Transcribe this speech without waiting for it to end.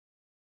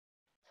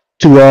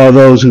To all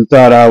those who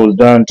thought I was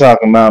done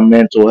talking about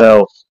mental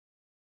health,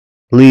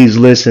 please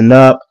listen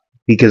up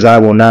because I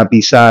will not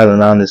be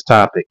silent on this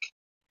topic.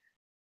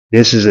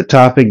 This is a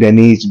topic that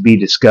needs to be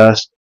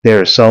discussed.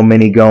 There are so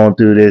many going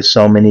through this,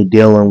 so many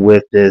dealing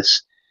with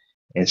this,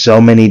 and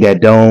so many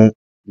that don't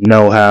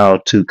know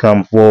how to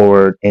come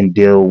forward and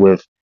deal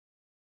with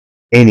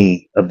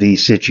any of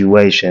these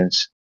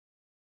situations.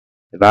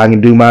 If I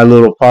can do my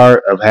little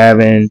part of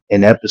having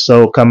an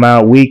episode come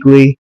out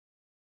weekly,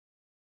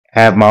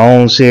 have my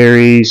own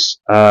series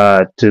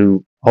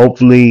to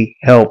hopefully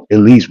help at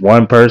least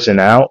one person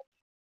out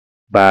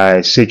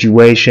by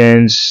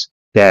situations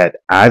that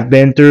I've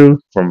been through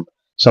from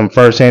some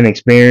firsthand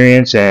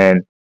experience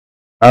and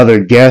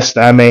other guests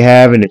I may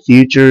have in the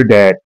future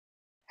that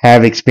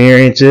have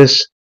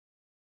experiences,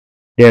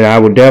 then I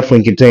will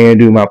definitely continue to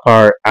do my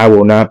part. I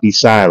will not be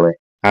silent.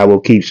 I will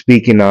keep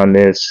speaking on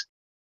this,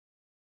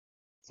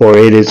 for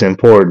it is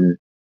important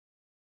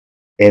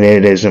and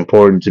it is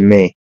important to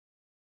me.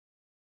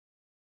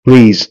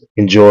 Please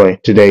enjoy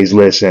today's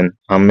lesson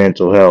on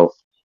mental health,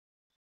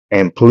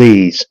 and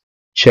please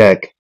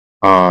check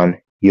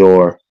on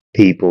your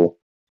people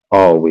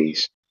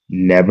always.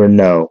 Never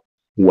know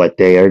what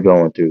they are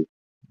going through.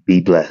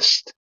 Be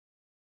blessed.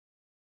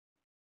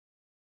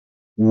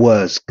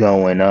 What's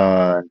going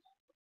on?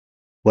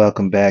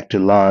 Welcome back to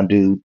Lawn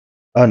Dude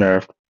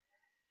Unearthed.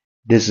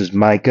 This is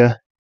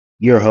Micah,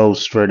 your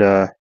host for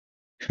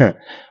the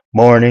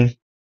morning,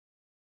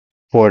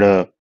 for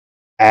the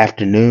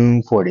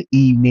afternoon, for the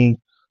evening,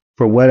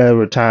 for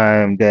whatever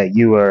time that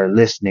you are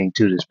listening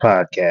to this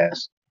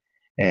podcast.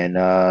 And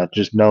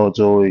just know it's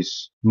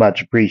always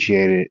much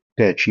appreciated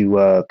that you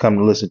come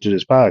to listen to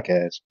this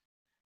podcast.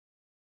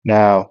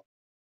 Now,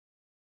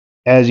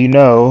 as you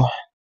know,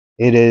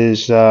 it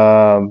is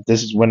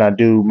this is when I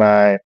do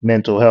my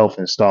mental health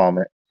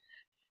installment.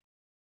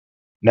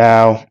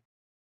 Now,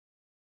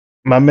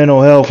 my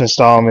mental health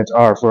installments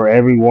are for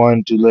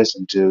everyone to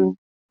listen to,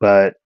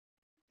 but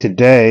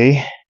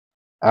today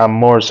I'm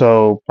more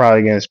so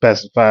probably going to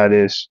specify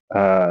this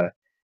to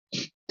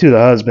the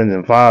husbands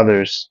and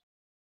fathers,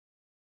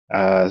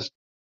 uh,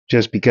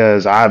 just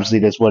because obviously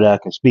that's what I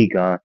can speak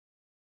on.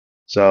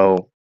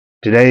 So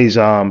today's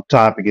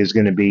topic is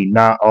going to be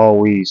not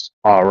always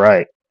all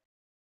right.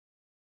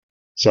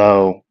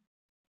 So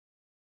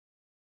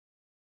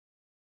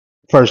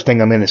first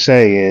thing I'm going to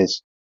say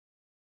is,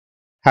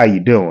 how you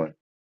doing?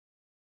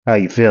 How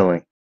you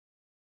feeling?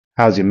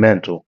 How's your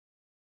mental?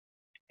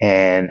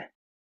 And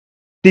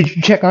did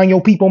you check on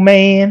your people,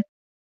 man?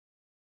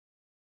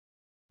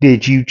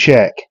 Did you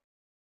check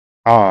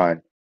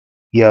on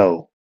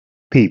yo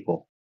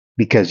people?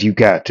 Because you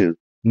got to.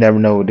 Never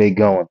know what they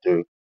going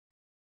through.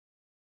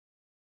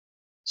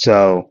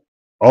 So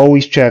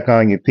always check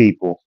on your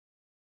people.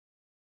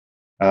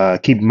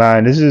 Keep in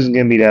mind, this isn't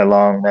going to be that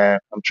long, man.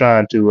 I'm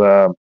trying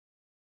to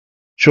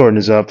shorten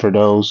this up for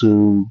those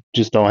who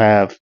just don't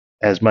have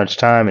as much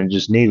time and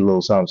just need a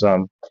little something,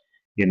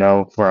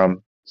 something,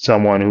 from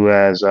someone who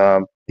has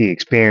the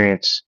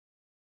experience,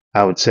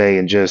 I would say,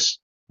 in just,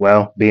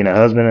 well, being a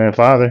husband and a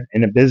father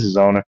and a business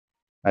owner.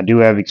 I do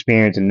have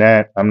experience in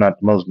that. I'm not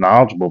the most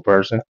knowledgeable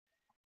person,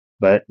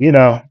 but,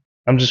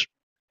 I'm just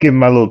giving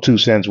my little 2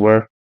 cents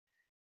worth.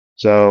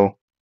 So,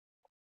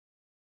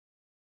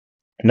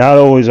 not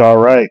always all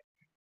right.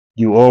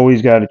 You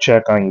always got to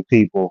check on your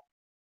people.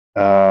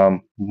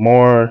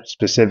 More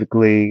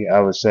specifically, I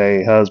would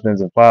say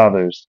husbands and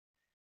fathers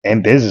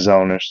and business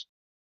owners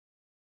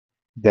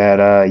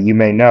that you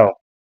may know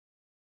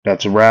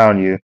that's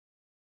around you.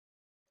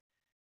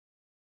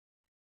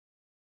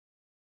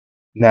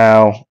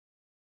 Now,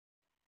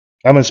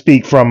 I'm going to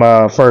speak from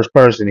first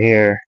person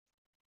here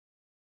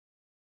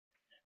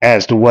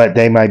as to what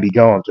they might be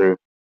going through.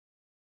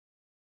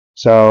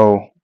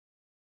 So,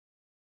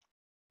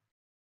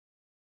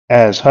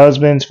 as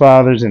husbands,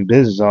 fathers, and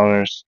business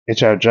owners,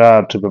 it's our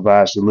job to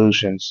provide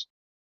solutions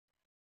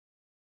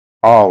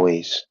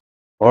always.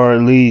 Or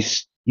at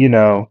least,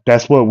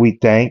 that's what we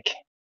think,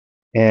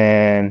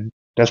 and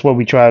that's what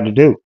we try to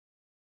do.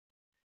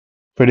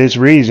 For this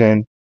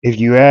reason, if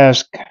you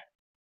ask,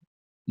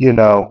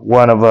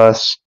 one of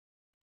us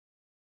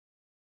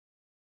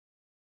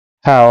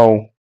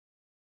how,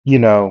 you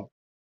know,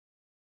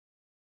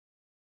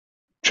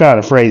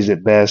 trying to phrase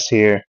it best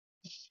here.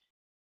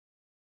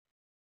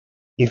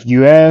 If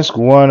you ask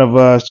one of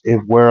us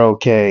if we're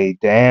okay,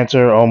 the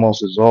answer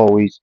almost is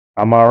always,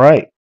 I'm all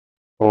right,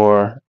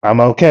 or I'm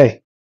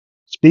okay.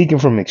 Speaking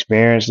from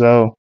experience,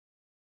 though,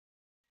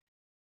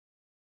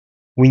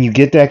 when you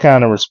get that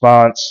kind of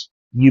response,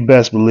 you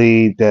best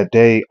believe that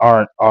they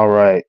aren't all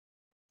right.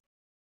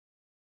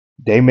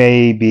 They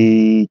may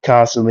be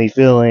constantly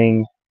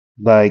feeling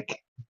like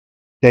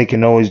they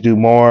can always do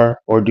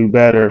more or do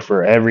better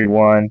for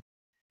everyone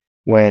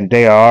when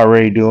they are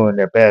already doing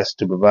their best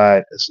to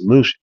provide a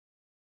solution.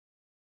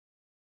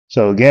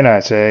 So, again,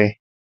 I say,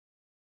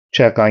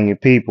 check on your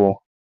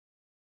people,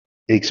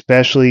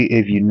 especially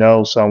if you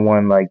know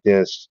someone like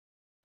this.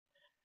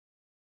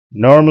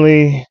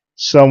 Normally,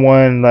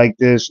 someone like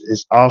this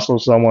is also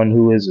someone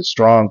who is a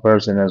strong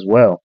person as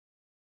well.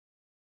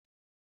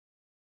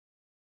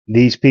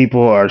 These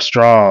people are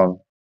strong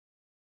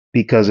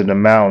because of the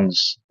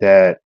mountains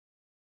that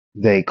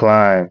they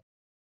climb,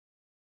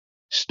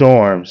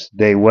 storms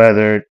they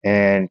weathered,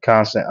 and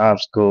constant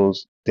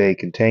obstacles they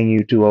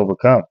continue to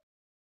overcome.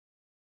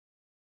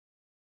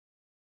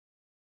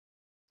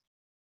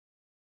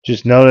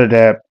 Just note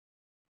that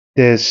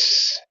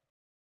this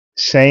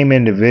same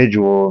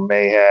individual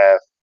may have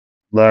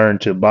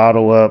learned to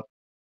bottle up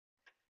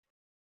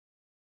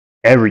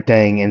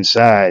everything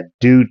inside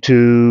due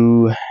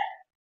to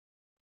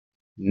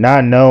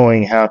not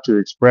knowing how to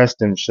express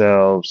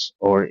themselves,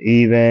 or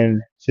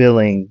even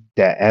feeling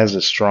that as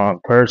a strong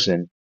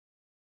person,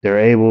 they're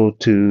able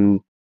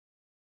to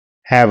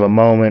have a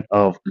moment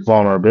of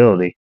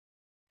vulnerability.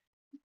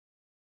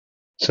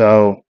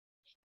 So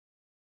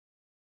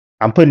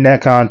I'm putting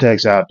that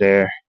context out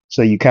there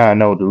so you kind of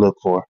know what to look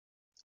for.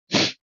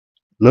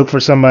 Look for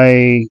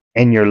somebody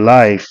in your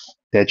life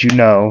that you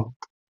know.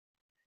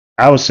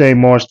 I would say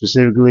more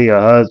specifically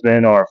a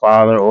husband or a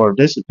father, or if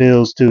this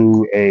appeals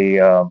to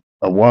a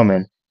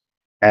woman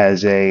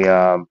as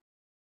a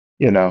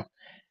you know,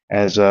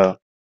 as a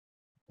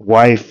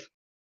wife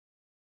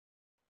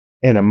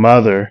and a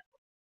mother,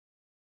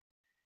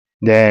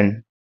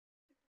 then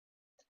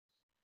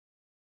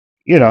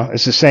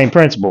it's the same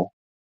principle.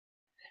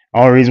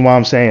 Only reason why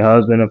I'm saying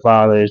husband and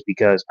father is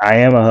because I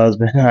am a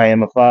husband, I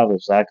am a father,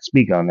 so I can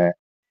speak on that.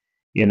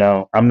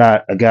 I'm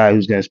not a guy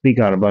who's going to speak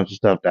on a bunch of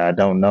stuff that I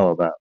don't know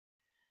about.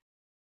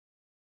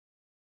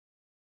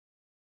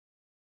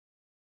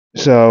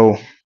 So,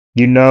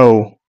 you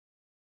know,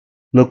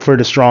 look for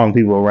the strong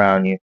people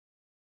around you.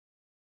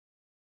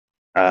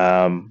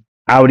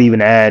 I would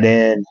even add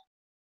in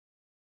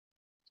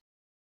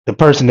the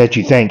person that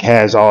you think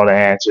has all the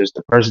answers,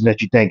 the person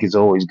that you think is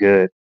always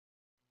good,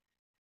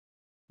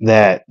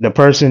 that the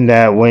person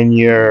that when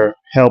you're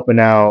helping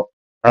out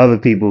other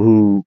people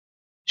who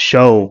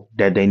show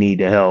that they need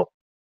the help,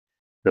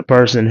 the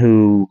person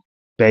who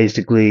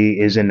basically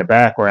is in the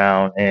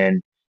background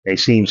and they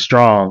seem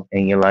strong,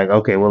 and you're like,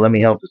 okay, well, let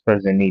me help this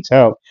person that needs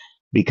help,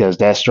 because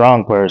that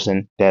strong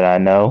person that I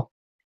know,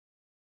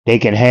 they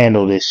can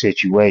handle this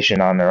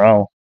situation on their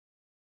own.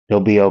 They'll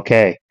be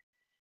okay.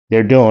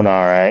 They're doing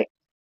all right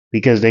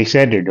because they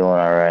said they're doing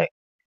all right.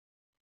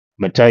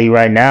 I'm gonna tell you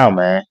right now,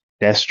 man,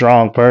 that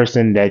strong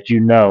person that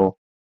you know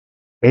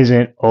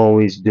isn't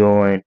always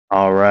doing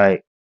all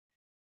right.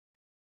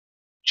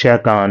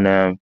 Check on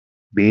them,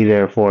 be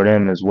there for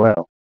them as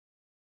well.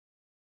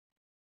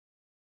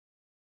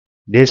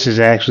 This has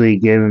actually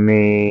given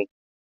me,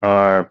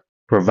 or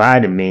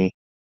provided me,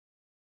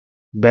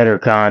 better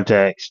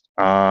context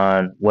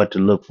on what to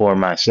look for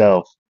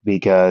myself,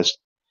 because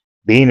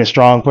being a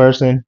strong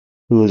person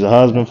who is a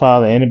husband,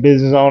 father, and a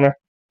business owner,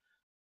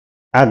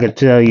 I could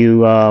tell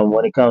you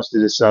when it comes to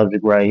this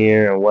subject right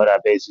here and what I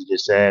basically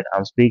just said,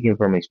 I'm speaking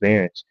from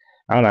experience.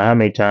 I don't know how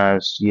many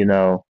times,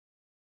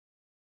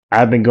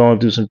 I've been going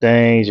through some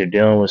things or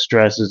dealing with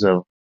stresses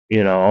of,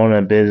 owning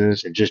a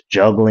business and just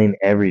juggling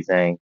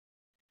everything.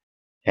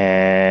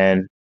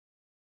 And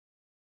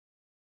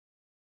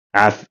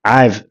I've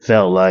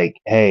felt like,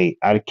 hey,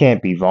 I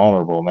can't be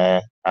vulnerable,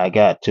 man. I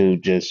got to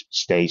just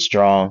stay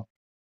strong.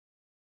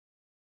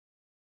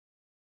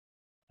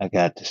 I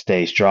got to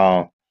stay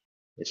strong.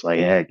 It's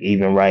like, heck,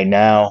 even right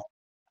now,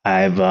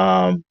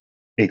 I've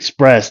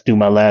expressed through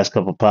my last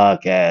couple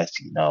podcasts,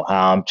 how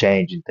I'm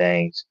changing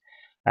things.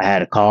 I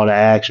had a call to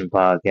action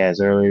podcast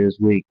earlier this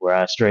week where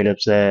I straight up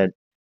said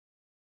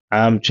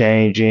I'm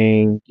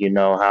changing,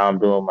 how I'm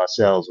doing my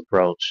sales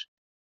approach.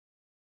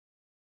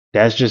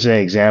 That's just an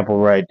example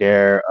right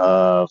there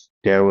of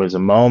there was a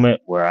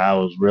moment where I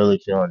was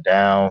really feeling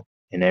down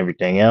and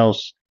everything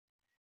else.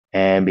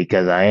 And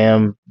because I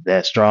am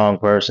that strong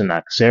person,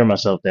 I consider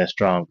myself that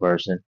strong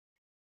person.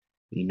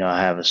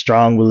 I have a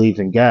strong belief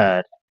in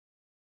God.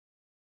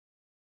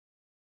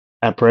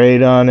 I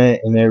prayed on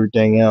it and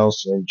everything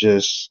else, and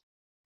just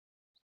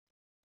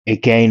it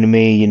came to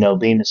me,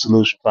 being a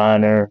solution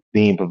finder,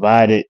 being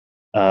provided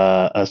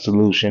a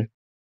solution,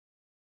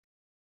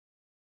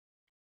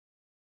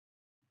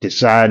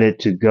 decided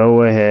to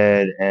go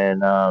ahead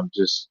and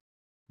just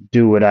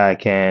do what I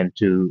can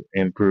to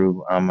improve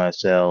on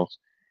myself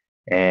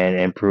and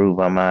improve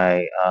on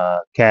my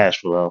cash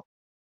flow.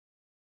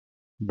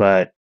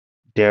 But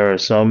there are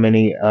so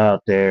many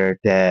out there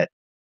that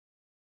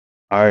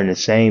are in the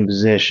same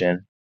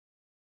position,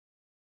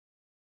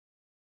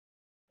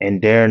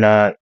 and they're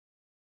not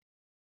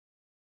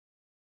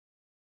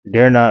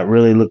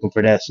really looking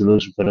for that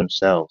solution for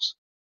themselves.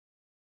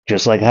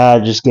 Just like how I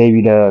just gave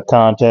you the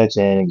context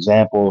and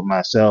example of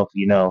myself,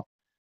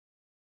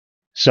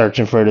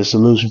 searching for the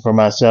solution for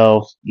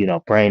myself,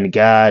 praying to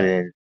God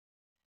and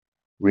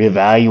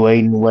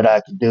reevaluating what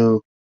I can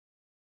do.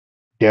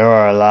 There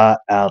are a lot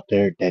out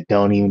there that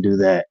don't even do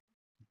that.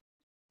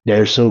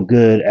 They're so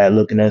good at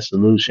looking at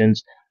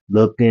solutions,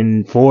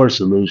 looking for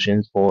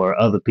solutions for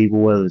other people,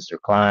 whether it's their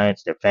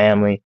clients, their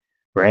family,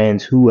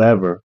 friends,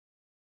 whoever,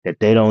 that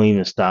they don't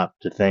even stop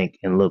to think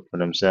and look for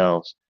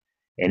themselves.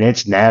 And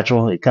it's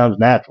natural. It comes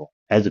natural.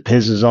 As a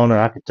business owner,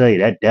 I can tell you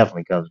that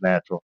definitely comes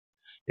natural.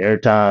 There are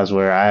times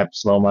where I have to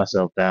slow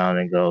myself down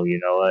and go,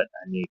 you know what?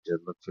 I need to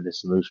look for the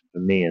solution for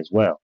me as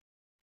well.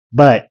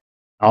 But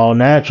all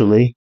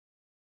naturally,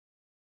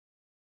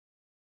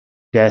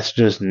 that's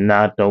just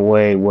not the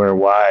way we're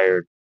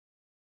wired.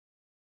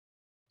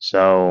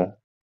 So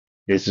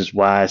this is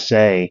why I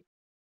say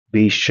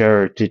be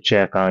sure to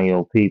check on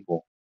your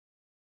people.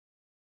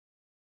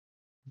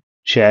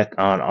 Check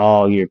on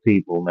all your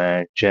people,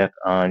 man. Check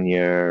on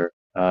your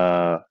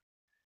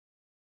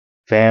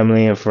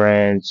family and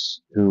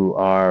friends who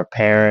are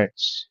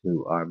parents,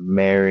 who are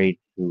married,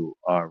 who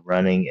are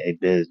running a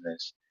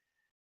business.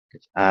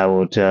 I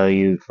will tell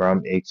you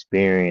from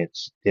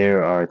experience,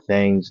 there are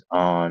things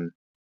on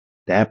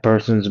that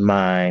person's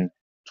mind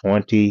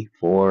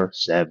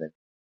 24/7.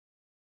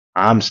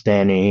 I'm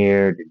standing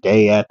here the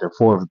day after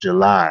 4th of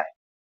July.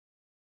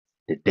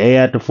 The day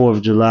after 4th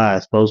of July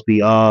is supposed to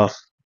be off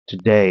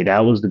today.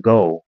 That was the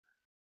goal.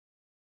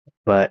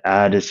 But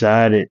I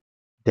decided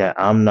that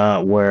I'm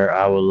not where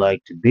I would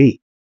like to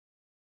be.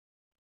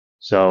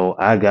 So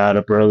I got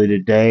up early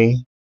today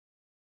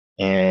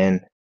and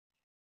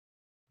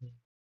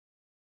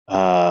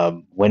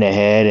went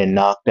ahead and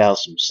knocked out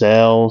some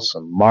sales,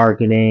 some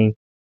marketing,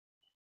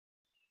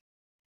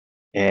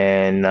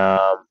 and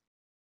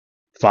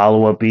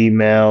follow up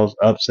emails,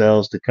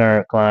 upsells to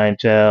current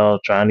clientele,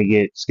 trying to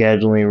get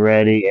scheduling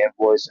ready,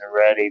 invoicing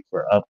ready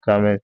for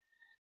upcoming,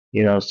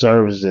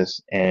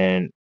 services.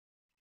 And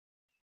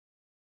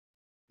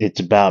it's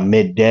about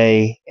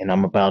midday, and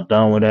I'm about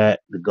done with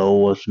that. The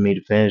goal was for me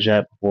to finish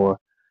that before,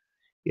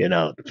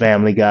 the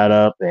family got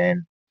up,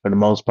 and for the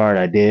most part,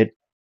 I did.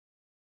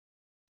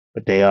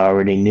 But they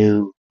already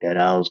knew that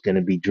I was going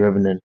to be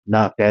driven to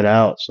knock that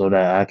out so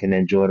that I can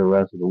enjoy the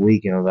rest of the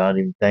weekend without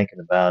even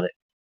thinking about it.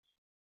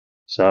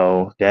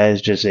 So that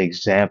is just an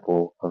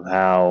example of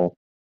how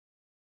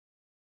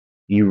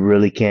you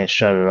really can't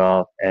shut it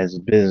off as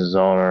a business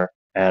owner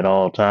at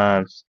all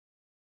times.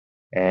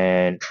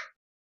 And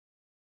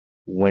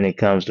when it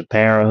comes to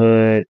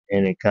parenthood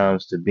and it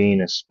comes to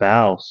being a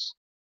spouse,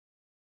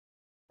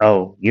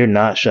 oh, you're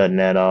not shutting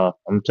that off.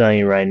 I'm telling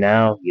you right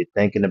now, you're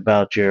thinking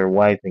about your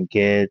wife and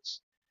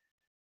kids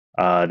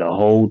the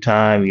whole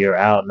time you're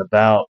out and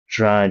about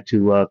trying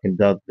to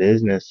conduct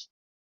business.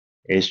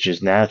 It's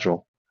just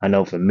natural. I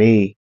know for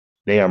me,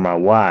 they are my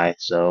why,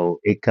 so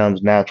it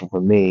comes natural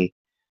for me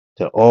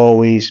to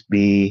always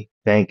be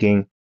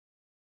thinking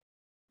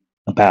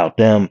about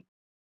them.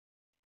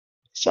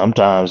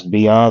 Sometimes, to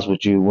be honest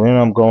with you, when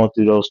I'm going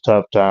through those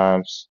tough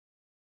times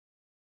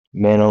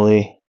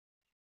mentally,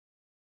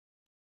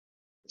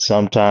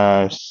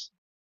 sometimes,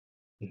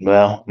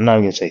 well, I'm not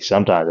going to say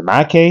sometimes. In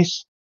my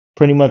case,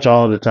 pretty much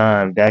all the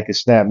time, that could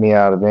snap me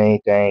out of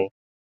anything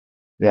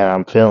that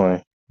I'm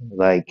feeling,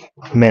 like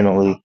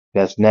mentally,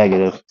 that's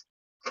negative.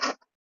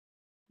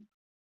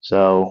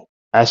 So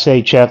I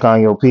say check on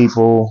your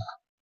people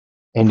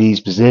in these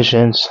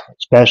positions,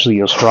 especially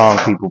your strong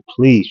people.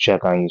 Please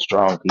check on your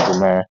strong people,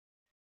 man,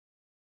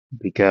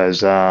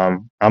 because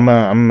I'm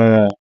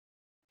gonna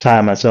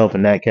tie myself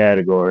in that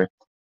category.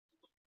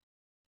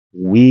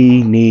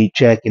 We need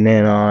checking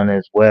in on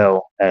as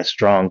well as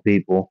strong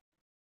people.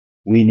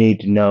 We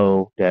need to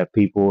know that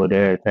people are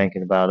there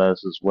thinking about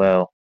us as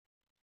well,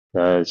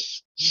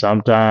 because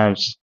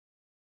sometimes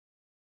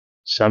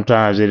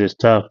it is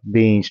tough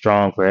being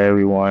strong for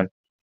everyone,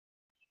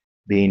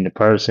 being the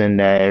person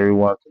that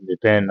everyone can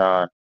depend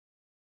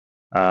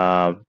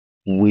on.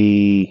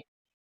 We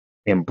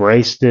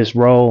embrace this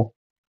role,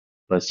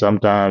 but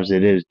sometimes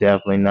it is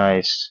definitely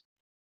nice,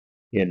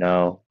 you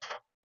know,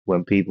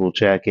 when people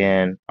check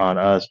in on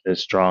us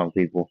as strong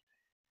people.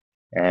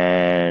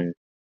 And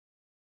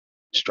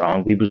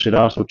strong people should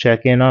also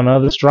check in on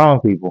other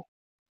strong people.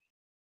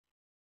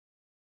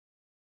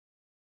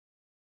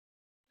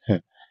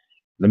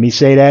 Let me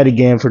say that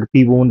again for the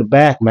people in the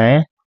back,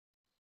 man.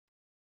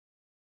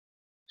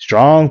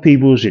 Strong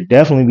people should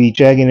definitely be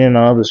checking in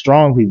on other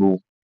strong people.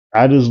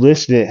 I just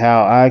listed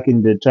how I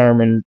can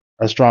determine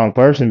a strong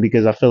person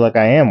because I feel like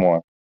I am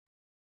one.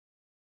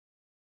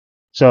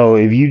 So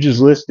if you just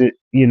listed,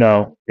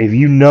 if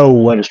you know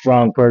what a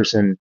strong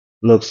person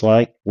looks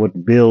like, what the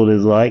build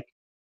is like,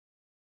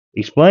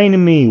 explain to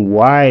me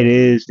why it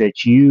is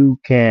that you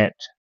can't,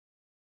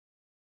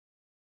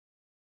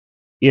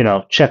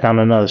 check on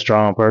another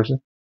strong person.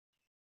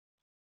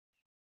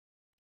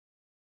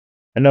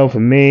 I know for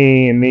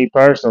me and me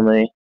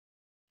personally,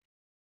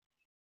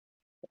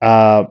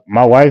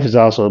 my wife is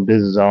also a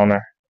business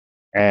owner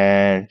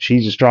and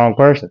she's a strong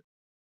person.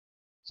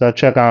 So I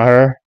check on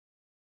her,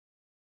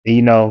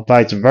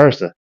 vice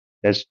versa.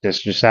 That's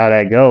just how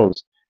that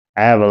goes.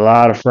 I have a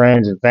lot of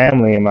friends and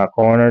family in my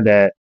corner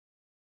that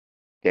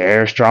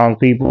they're strong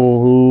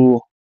people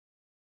who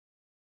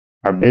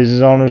are business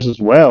owners as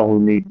well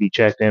who need to be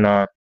checked in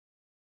on.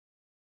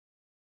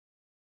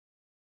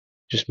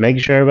 Just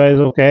making sure everybody's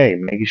okay,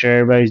 making sure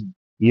everybody's,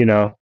 you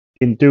know,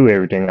 getting through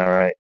everything all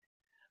right.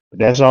 But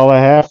that's all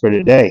I have for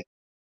today.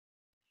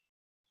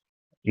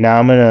 Now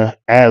I'm gonna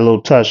add a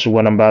little touch to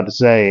what I'm about to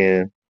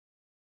say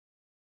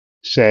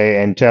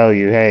and tell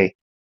you, hey,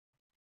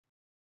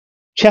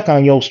 Check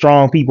on your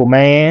strong people,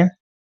 man.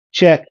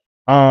 Check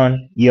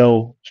on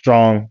your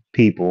strong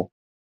people.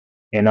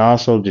 And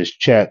also just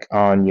check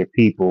on your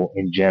people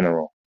in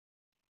general.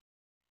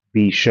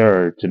 Be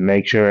sure to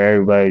make sure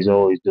everybody's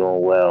always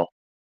doing well.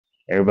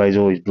 Everybody's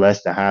always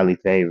blessed and highly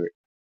favored.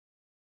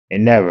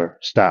 And never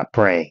stop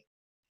praying.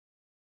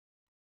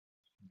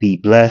 Be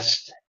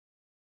blessed.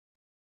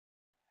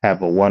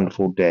 Have a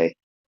wonderful day.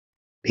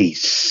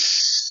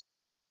 Peace.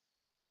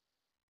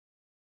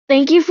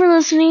 Thank you for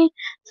listening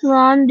to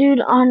Lon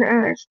Dude on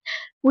Earth.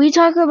 We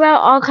talk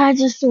about all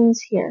kinds of things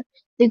here.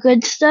 The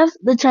good stuff,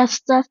 the tough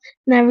stuff,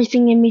 and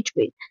everything in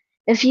between.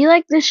 If you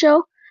like the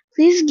show,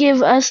 please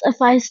give us a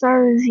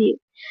 5-star review.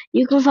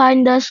 You can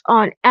find us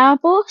on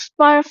Apple,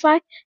 Spotify,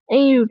 and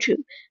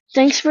YouTube.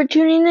 Thanks for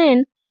tuning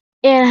in,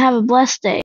 and have a blessed day.